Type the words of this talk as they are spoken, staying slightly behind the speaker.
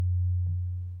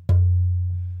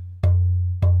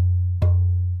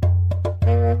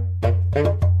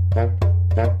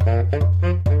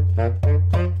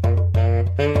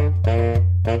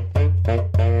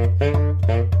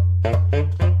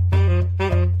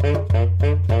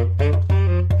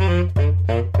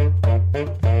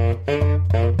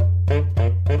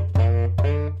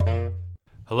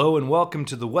welcome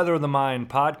to the Weather of the Mind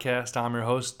podcast. I'm your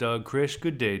host, Doug Krish.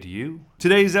 Good day to you.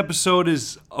 Today's episode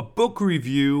is a book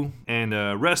review and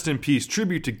a rest in peace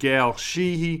tribute to Gail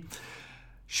Sheehy.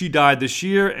 She died this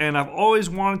year, and I've always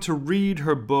wanted to read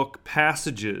her book,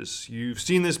 Passages. You've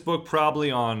seen this book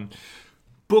probably on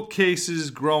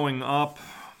bookcases growing up,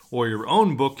 or your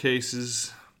own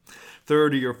bookcases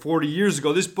 30 or 40 years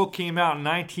ago. This book came out in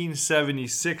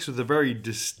 1976 with a very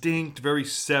distinct, very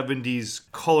 70s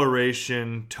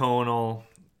coloration, tonal.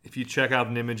 If you check out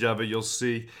an image of it, you'll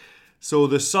see. So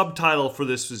the subtitle for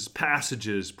this is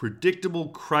Passages, Predictable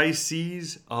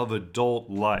Crises of Adult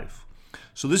Life.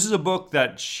 So this is a book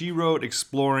that she wrote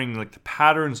exploring the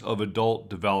patterns of adult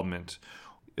development.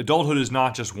 Adulthood is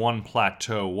not just one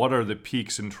plateau. What are the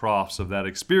peaks and troughs of that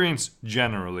experience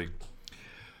generally?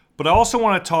 But I also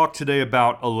want to talk today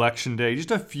about Election Day, just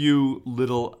a few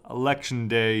little Election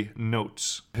Day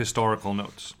notes, historical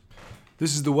notes.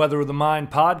 This is the Weather of the Mind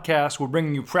podcast. We're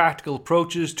bringing you practical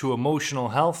approaches to emotional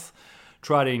health,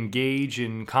 try to engage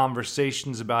in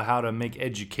conversations about how to make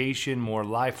education more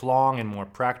lifelong and more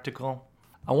practical.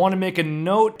 I want to make a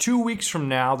note, 2 weeks from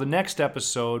now, the next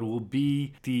episode will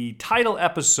be the title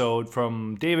episode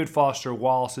from David Foster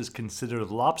Wallace's Consider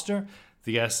the Lobster,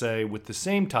 the essay with the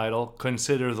same title,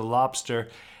 Consider the Lobster.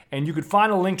 And you could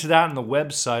find a link to that on the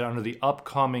website under the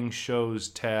Upcoming Shows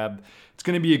tab. It's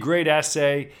going to be a great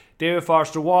essay. David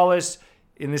Foster Wallace,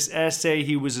 in this essay,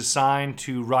 he was assigned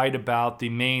to write about the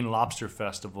Maine Lobster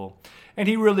Festival. And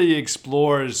he really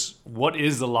explores what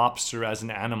is the lobster as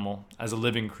an animal, as a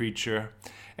living creature.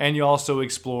 And he also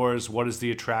explores what is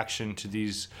the attraction to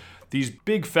these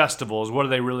big festivals. What do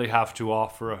they really have to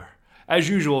offer? As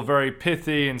usual, very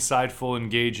pithy, insightful,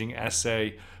 engaging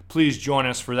essay. Please join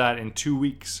us for that in 2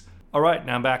 weeks. All right,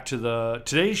 now back to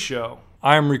today's show.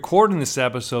 I am recording this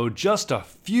episode just a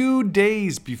few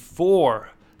days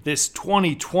before this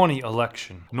 2020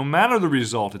 election. No matter the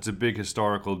result, it's a big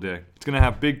historical day. It's going to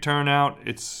have big turnout.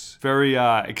 It's very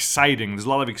exciting. There's a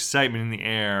lot of excitement in the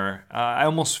air. I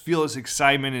almost feel this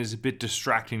excitement is a bit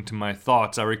distracting to my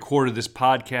thoughts. I recorded this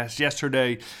podcast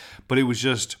yesterday, but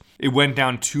it went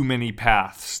down too many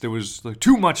paths. There was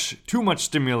too much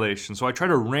stimulation. So I try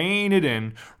to rein it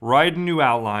in, write a new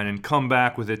outline, and come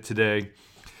back with it today.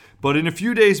 But in a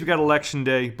few days, we got Election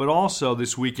Day, but also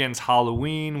this weekend's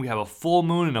Halloween. We have a full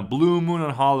moon and a blue moon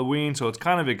on Halloween, so it's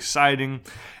kind of exciting.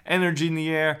 Energy in the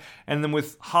air. And then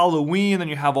with Halloween, then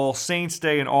you have All Saints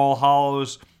Day and All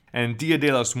Hallows and Dia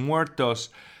de los Muertos.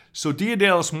 So Dia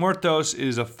de los Muertos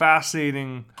is a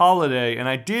fascinating holiday, and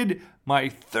I did my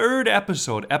third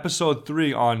episode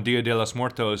 3 on Dia de los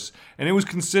Muertos, and it was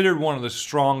considered one of the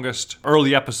strongest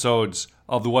early episodes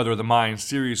of the Weather of the Mind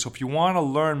series. So if you want to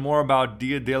learn more about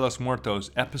Dia de los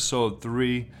Muertos, episode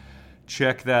 3,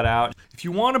 check that out. If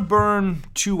you want to burn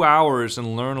 2 hours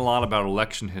and learn a lot about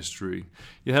election history,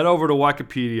 you head over to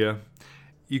Wikipedia.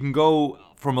 You can go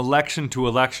from election to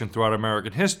election throughout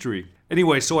American history.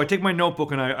 Anyway, so I take my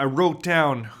notebook and I wrote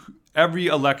down every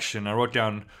election. I wrote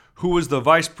down who was the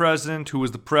vice president, who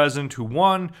was the president who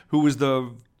won, who was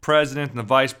the president and the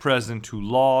vice president who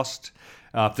lost.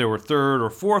 If there were third or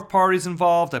fourth parties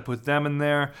involved, I put them in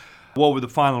there. What were the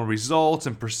final results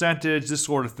and percentage, this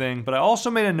sort of thing. But I also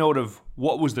made a note of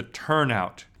what was the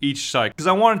turnout each cycle. Because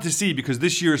I wanted to see, because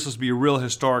this year is supposed to be a real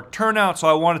historic turnout, so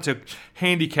I wanted to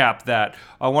handicap that.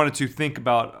 I wanted to think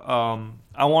about,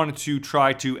 I wanted to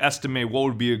try to estimate what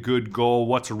would be a good goal,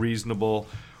 what's reasonable.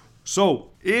 So,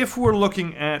 if we're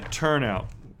looking at turnout,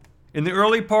 in the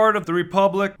early part of the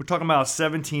Republic, we're talking about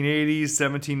 1780s,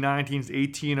 1790s,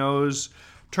 1800s.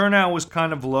 Turnout was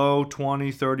kind of low,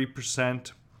 20,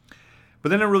 30%. But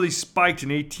then it really spiked in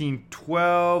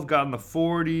 1812, got in the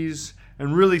 40s,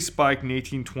 and really spiked in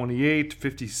 1828,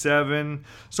 57.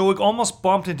 So it almost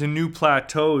bumped into new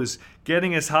plateaus,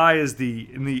 getting as high as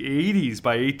in the 80s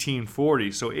by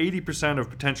 1840. So 80% of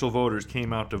potential voters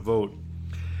came out to vote.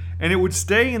 And it would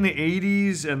stay in the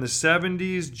 80s and the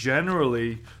 70s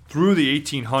generally through the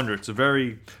 1800s, a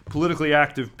very politically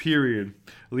active period,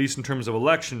 at least in terms of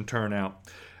election turnout.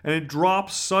 And it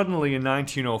drops suddenly in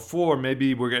 1904.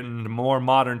 Maybe we're getting into more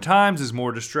modern times, there's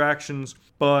more distractions,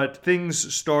 but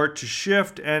things start to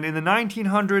shift. And in the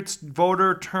 1900s,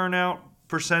 voter turnout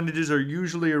percentages are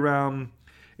usually around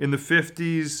in the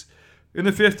 50s. In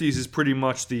the 50s is pretty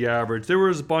much the average. There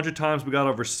was a bunch of times we got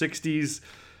over 60s.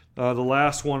 The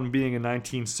last one being in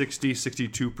 1960,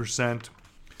 62%.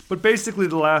 But basically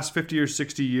the last 50 or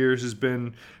 60 years has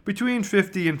been between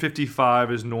 50 and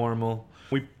 55 is normal.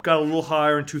 We got a little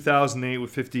higher in 2008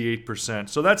 with 58%.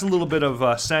 So that's a little bit of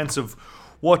a sense of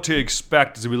what to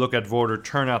expect as we look at voter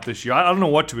turnout this year. I don't know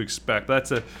what to expect.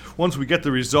 Once we get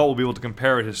the result, we'll be able to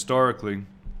compare it historically.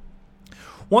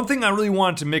 One thing I really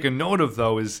wanted to make a note of,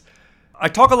 though, is I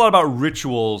talk a lot about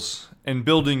rituals and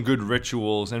building good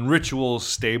rituals, and rituals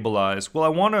stabilize. Well, I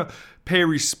want to pay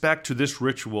respect to this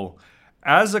ritual.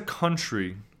 As a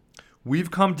country,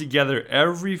 we've come together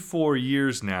every 4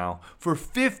 years now for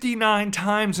 59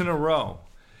 times in a row.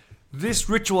 This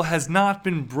ritual has not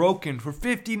been broken for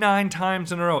 59 times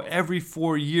in a row. Every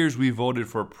 4 years we voted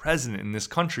for a president in this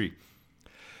country.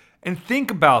 And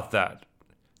think about that.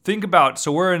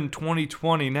 So we're in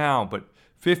 2020 now, but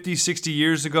 50, 60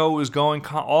 years ago it was going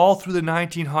all through the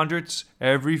 1900s,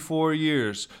 every 4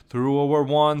 years, through World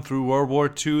War I, through World War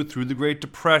II, through the Great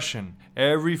Depression.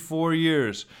 Every 4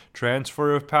 years,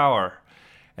 transfer of power.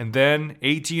 And then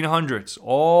 1800s,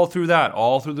 all through that,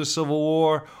 all through the Civil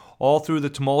War, all through the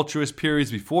tumultuous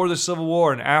periods before the Civil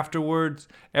War and afterwards,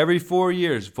 every 4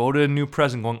 years, voted a new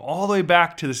president, going all the way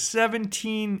back to the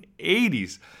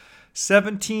 1780s.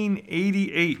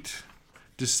 1788,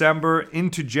 December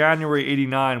into January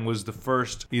 89 was the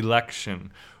first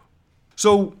election.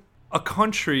 So a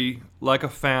country, like a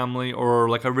family or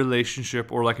like a relationship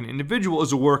or like an individual,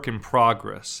 is a work in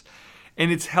progress.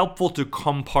 And it's helpful to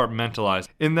compartmentalize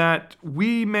in that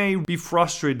we may be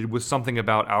frustrated with something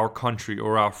about our country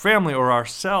or our family or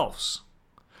ourselves.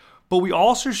 But we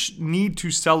also need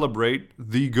to celebrate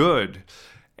the good.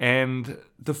 And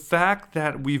the fact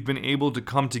that we've been able to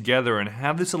come together and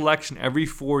have this election every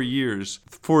 4 years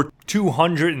for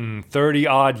 230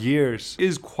 odd years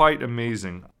is quite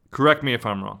amazing. Correct me if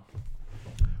I'm wrong.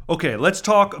 Okay, let's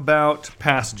talk about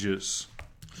passages.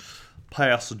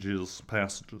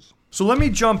 So let me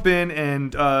jump in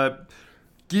and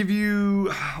give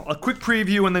you a quick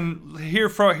preview and then hear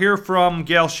from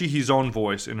Gail Sheehy's own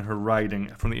voice in her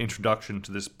writing from the introduction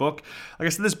to this book. Like I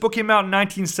said, this book came out in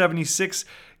 1976.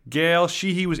 Gail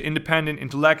Sheehy was independent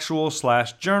intellectual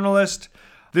 / journalist.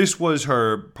 This was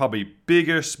her probably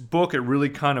biggest book. It really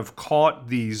kind of caught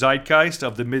the zeitgeist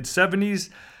of the mid-70s.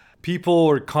 People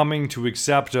were coming to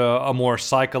accept a more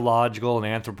psychological and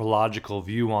anthropological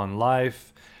view on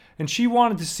life. And she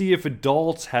wanted to see if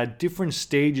adults had different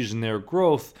stages in their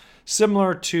growth,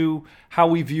 similar to how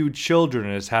we viewed children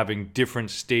as having different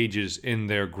stages in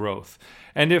their growth.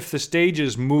 And if the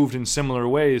stages moved in similar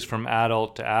ways from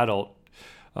adult to adult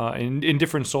in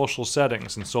different social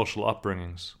settings and social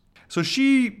upbringings. So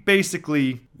she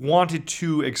basically wanted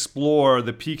to explore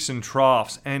the peaks and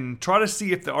troughs and try to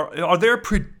see if there are there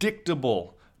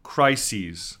predictable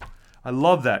crises. I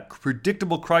love that.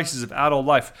 Predictable crises of adult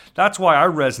life. That's why I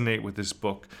resonate with this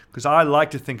book, because I like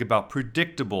to think about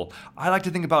predictable. I like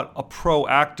to think about a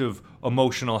proactive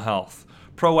emotional health,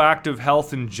 proactive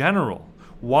health in general.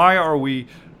 Why are we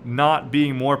not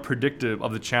being more predictive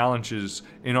of the challenges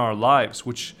in our lives,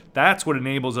 that's what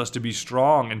enables us to be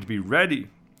strong and to be ready.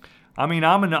 I mean,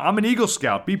 I'm an Eagle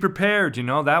Scout. Be prepared,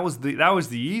 that was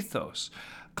the ethos.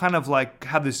 Kind of like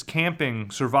have this camping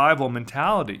survival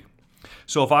mentality.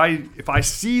 So if I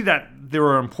see that there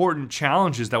are important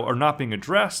challenges that are not being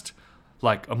addressed,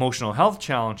 like emotional health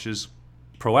challenges,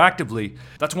 proactively,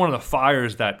 that's one of the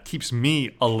fires that keeps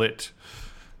me alit.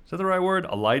 Is that the right word?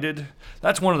 Alighted?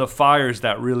 That's one of the fires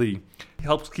that really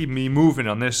helps keep me moving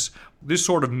on this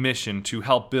sort of mission to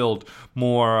help build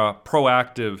more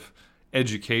proactive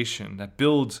education that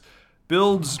builds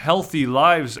healthy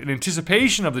lives in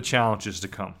anticipation of the challenges to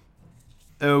come.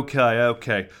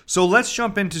 Okay. So let's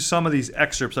jump into some of these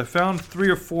excerpts. I found 3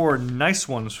 or 4 nice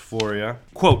ones for you.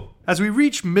 Quote, as we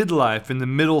reach midlife in the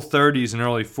middle 30s and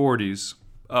early 40s,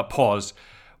 pause.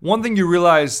 One thing you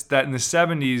realize that in the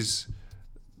 70s,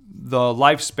 the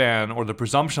lifespan or the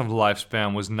presumption of the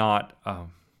lifespan was not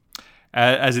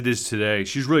as it is today.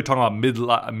 She's really talking about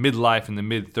midlife in the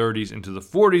mid-30s into the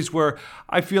 40s, where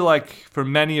I feel like for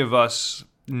many of us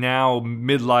now,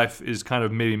 midlife is kind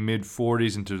of maybe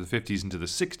mid-40s into the 50s into the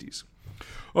 60s.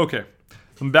 Okay,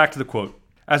 back to the quote.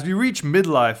 As we reach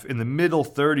midlife in the middle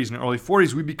 30s and early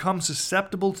 40s, we become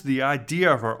susceptible to the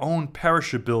idea of our own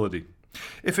perishability.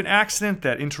 If an accident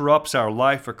that interrupts our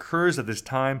life occurs at this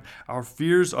time, our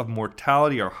fears of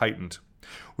mortality are heightened.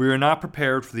 We are not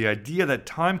prepared for the idea that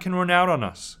time can run out on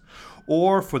us,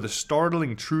 or for the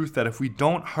startling truth that if we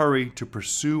don't hurry to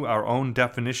pursue our own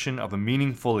definition of a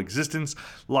meaningful existence,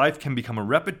 life can become a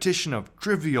repetition of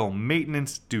trivial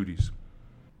maintenance duties.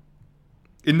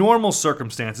 In normal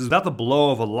circumstances, without the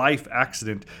blow of a life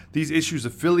accident, these issues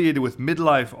affiliated with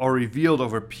midlife are revealed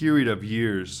over a period of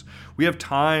years. We have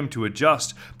time to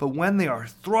adjust, but when they are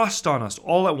thrust on us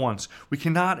all at once, we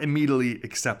cannot immediately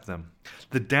accept them.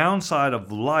 The downside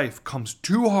of life comes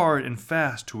too hard and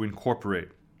fast to incorporate.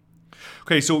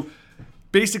 Okay, so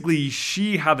basically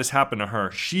she had this happen to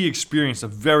her. She experienced a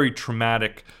very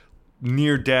traumatic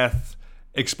near-death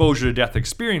exposure to death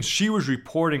experience, she was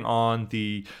reporting on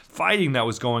the fighting that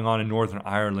was going on in Northern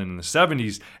Ireland in the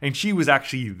 70s, and she was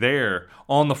actually there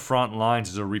on the front lines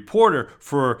as a reporter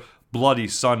for Bloody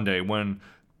Sunday when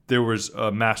there was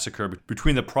a massacre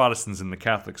between the Protestants and the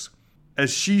Catholics.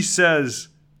 As she says,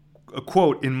 a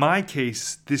quote, "In my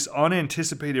case, this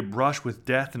unanticipated brush with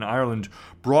death in Ireland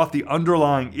brought the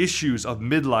underlying issues of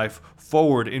midlife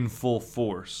forward in full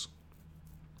force."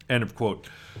 End of quote.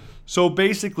 So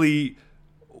basically,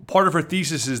 part of her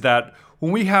thesis is that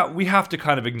when we have to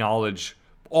kind of acknowledge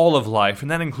all of life,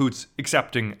 and that includes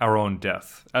accepting our own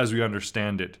death as we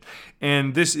understand it.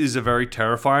 And this is a very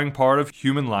terrifying part of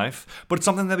human life, but it's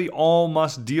something that we all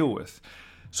must deal with.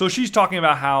 So she's talking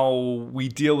about how we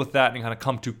deal with that and kind of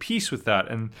come to peace with that.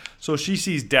 And so she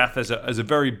sees death as a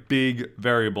very big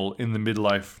variable in the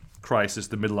midlife crisis,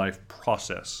 the midlife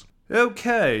process.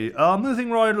 Okay, moving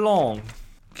right along.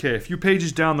 Okay, a few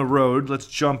pages down the road, let's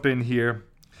jump in here.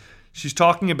 She's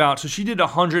talking about, so she did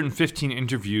 115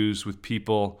 interviews with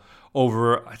people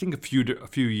over, I think, a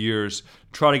few years,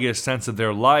 try to get a sense of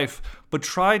their life, but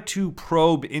try to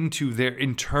probe into their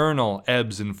internal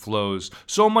ebbs and flows.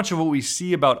 So much of what we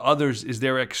see about others is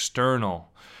their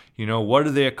external. You know, what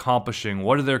are they accomplishing?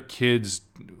 What are their kids?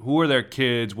 Who are their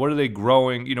kids? What are they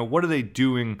growing? You know, what are they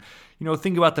doing? You know,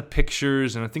 think about the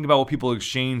pictures and think about what people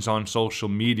exchange on social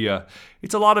media.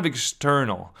 It's a lot of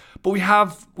external. But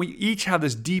we each have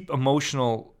this deep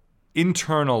emotional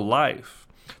internal life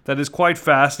that is quite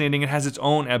fascinating and has its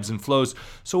own ebbs and flows.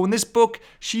 So in this book,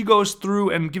 she goes through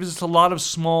and gives us a lot of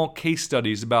small case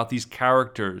studies about these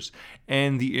characters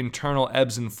and the internal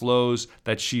ebbs and flows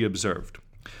that she observed.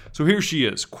 So here she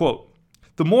is, quote,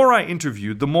 "The more I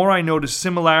interviewed, the more I noticed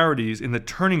similarities in the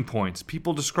turning points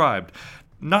people described.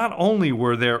 Not only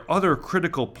were there other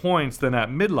critical points than at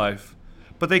midlife,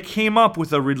 but they came up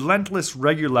with a relentless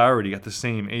regularity at the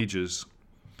same ages.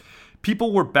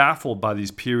 People were baffled by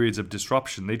these periods of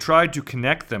disruption. They tried to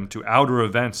connect them to outer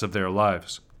events of their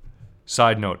lives."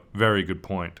 Side note, very good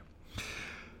point.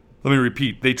 Let me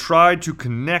repeat. They tried to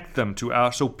connect them to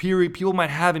outer. So people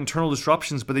might have internal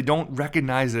disruptions, but they don't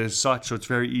recognize it as such, so it's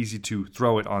very easy to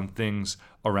throw it on things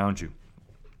around you.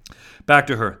 Back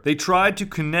to her. "They tried to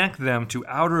connect them to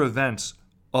outer events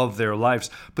of their lives,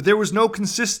 but there was no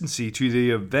consistency to the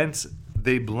events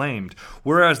they blamed,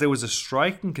 whereas there was a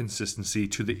striking consistency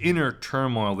to the inner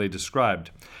turmoil they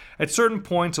described. At certain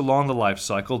points along the life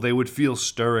cycle, they would feel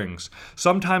stirrings,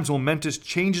 sometimes momentous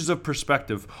changes of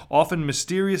perspective, often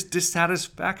mysterious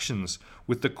dissatisfactions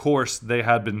with the course they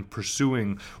had been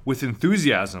pursuing with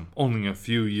enthusiasm only a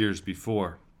few years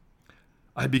before.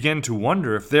 I began to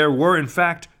wonder if there were, in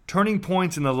fact, turning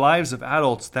points in the lives of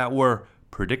adults that were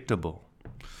predictable."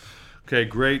 Okay,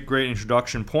 great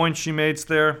introduction points she makes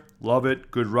there. Love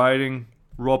it. Good writing.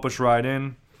 Rope us right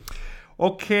in.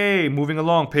 Okay, moving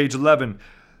along, page 11.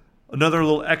 Another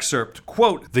little excerpt.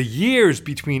 Quote, "The years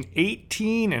between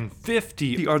 18 and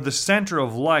 50 are the center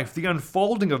of life, the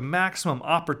unfolding of maximum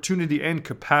opportunity and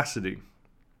capacity.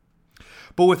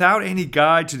 But without any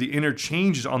guide to the inner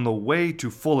changes on the way to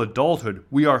full adulthood,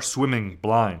 we are swimming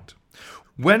blind.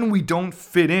 When we don't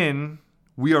fit in,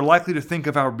 we are likely to think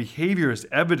of our behavior as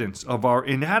evidence of our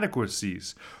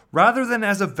inadequacies, rather than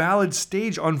as a valid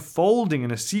stage unfolding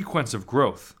in a sequence of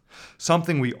growth,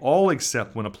 something we all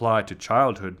accept when applied to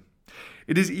childhood.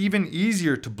 It is even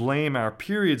easier to blame our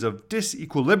periods of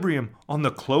disequilibrium on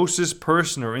the closest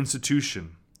person or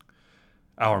institution.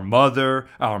 Our mother,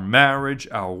 our marriage,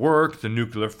 our work, the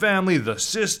nuclear family, the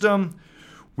system.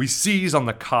 We seize on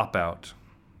the cop-out."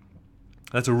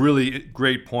 That's a really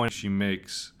great point she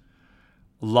makes.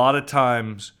 A lot of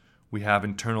times we have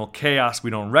internal chaos. We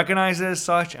don't recognize it as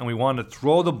such, and we want to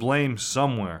throw the blame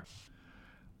somewhere.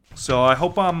 So I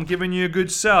hope I'm giving you a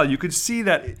good sell. You could see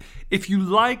that if you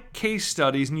like case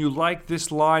studies and you like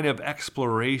this line of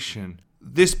exploration,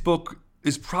 this book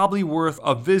is probably worth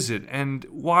a visit. And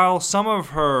while some of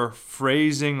her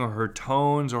phrasing or her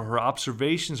tones or her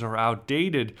observations are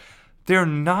outdated, they're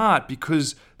not,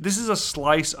 because this is a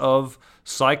slice of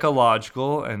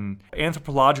psychological and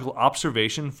anthropological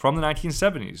observation from the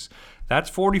 1970s. That's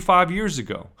 45 years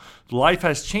ago. Life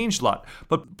has changed a lot.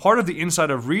 But part of the insight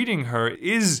of reading her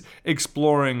is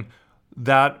exploring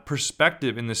that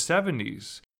perspective in the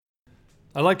 70s.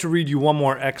 I'd like to read you one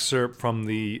more excerpt from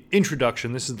the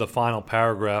introduction. This is the final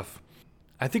paragraph.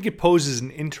 I think it poses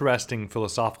an interesting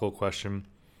philosophical question.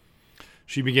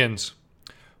 She begins,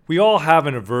 "We all have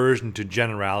an aversion to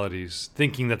generalities,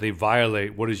 thinking that they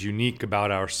violate what is unique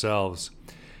about ourselves.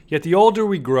 Yet the older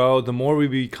we grow, the more we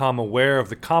become aware of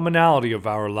the commonality of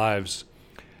our lives,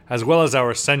 as well as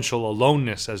our essential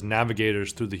aloneness as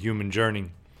navigators through the human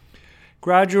journey.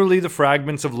 Gradually, the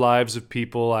fragments of lives of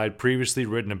people I had previously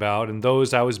written about and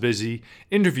those I was busy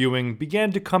interviewing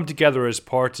began to come together as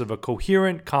parts of a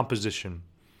coherent composition.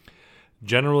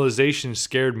 Generalization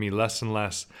scared me less and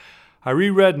less. I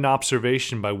reread An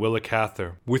Observation by Willa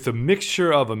Cather with a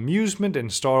mixture of amusement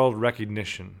and startled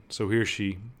recognition. So here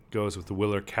she goes with the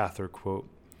Willa Cather quote.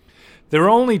 There are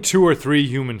only 2 or 3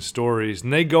 human stories,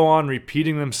 and they go on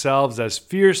repeating themselves as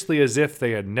fiercely as if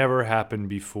they had never happened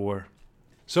before.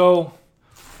 So,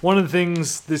 one of the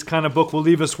things this kind of book will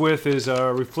leave us with is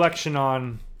a reflection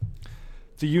on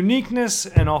the uniqueness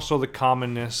and also the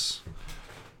commonness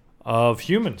of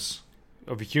humans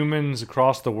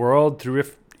across the world,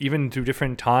 even through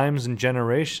different times and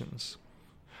generations.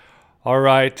 All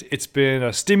right, it's been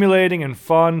a stimulating and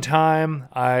fun time.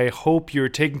 I hope you're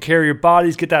taking care of your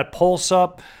bodies, get that pulse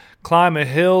up, climb a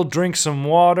hill, drink some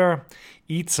water,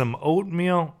 eat some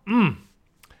oatmeal.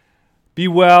 Be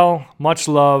well, much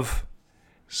love.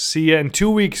 See ya in 2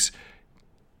 weeks.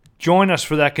 Join us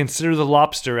for that Consider the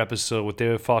Lobster episode with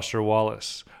David Foster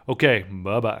Wallace. Okay,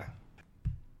 bye-bye.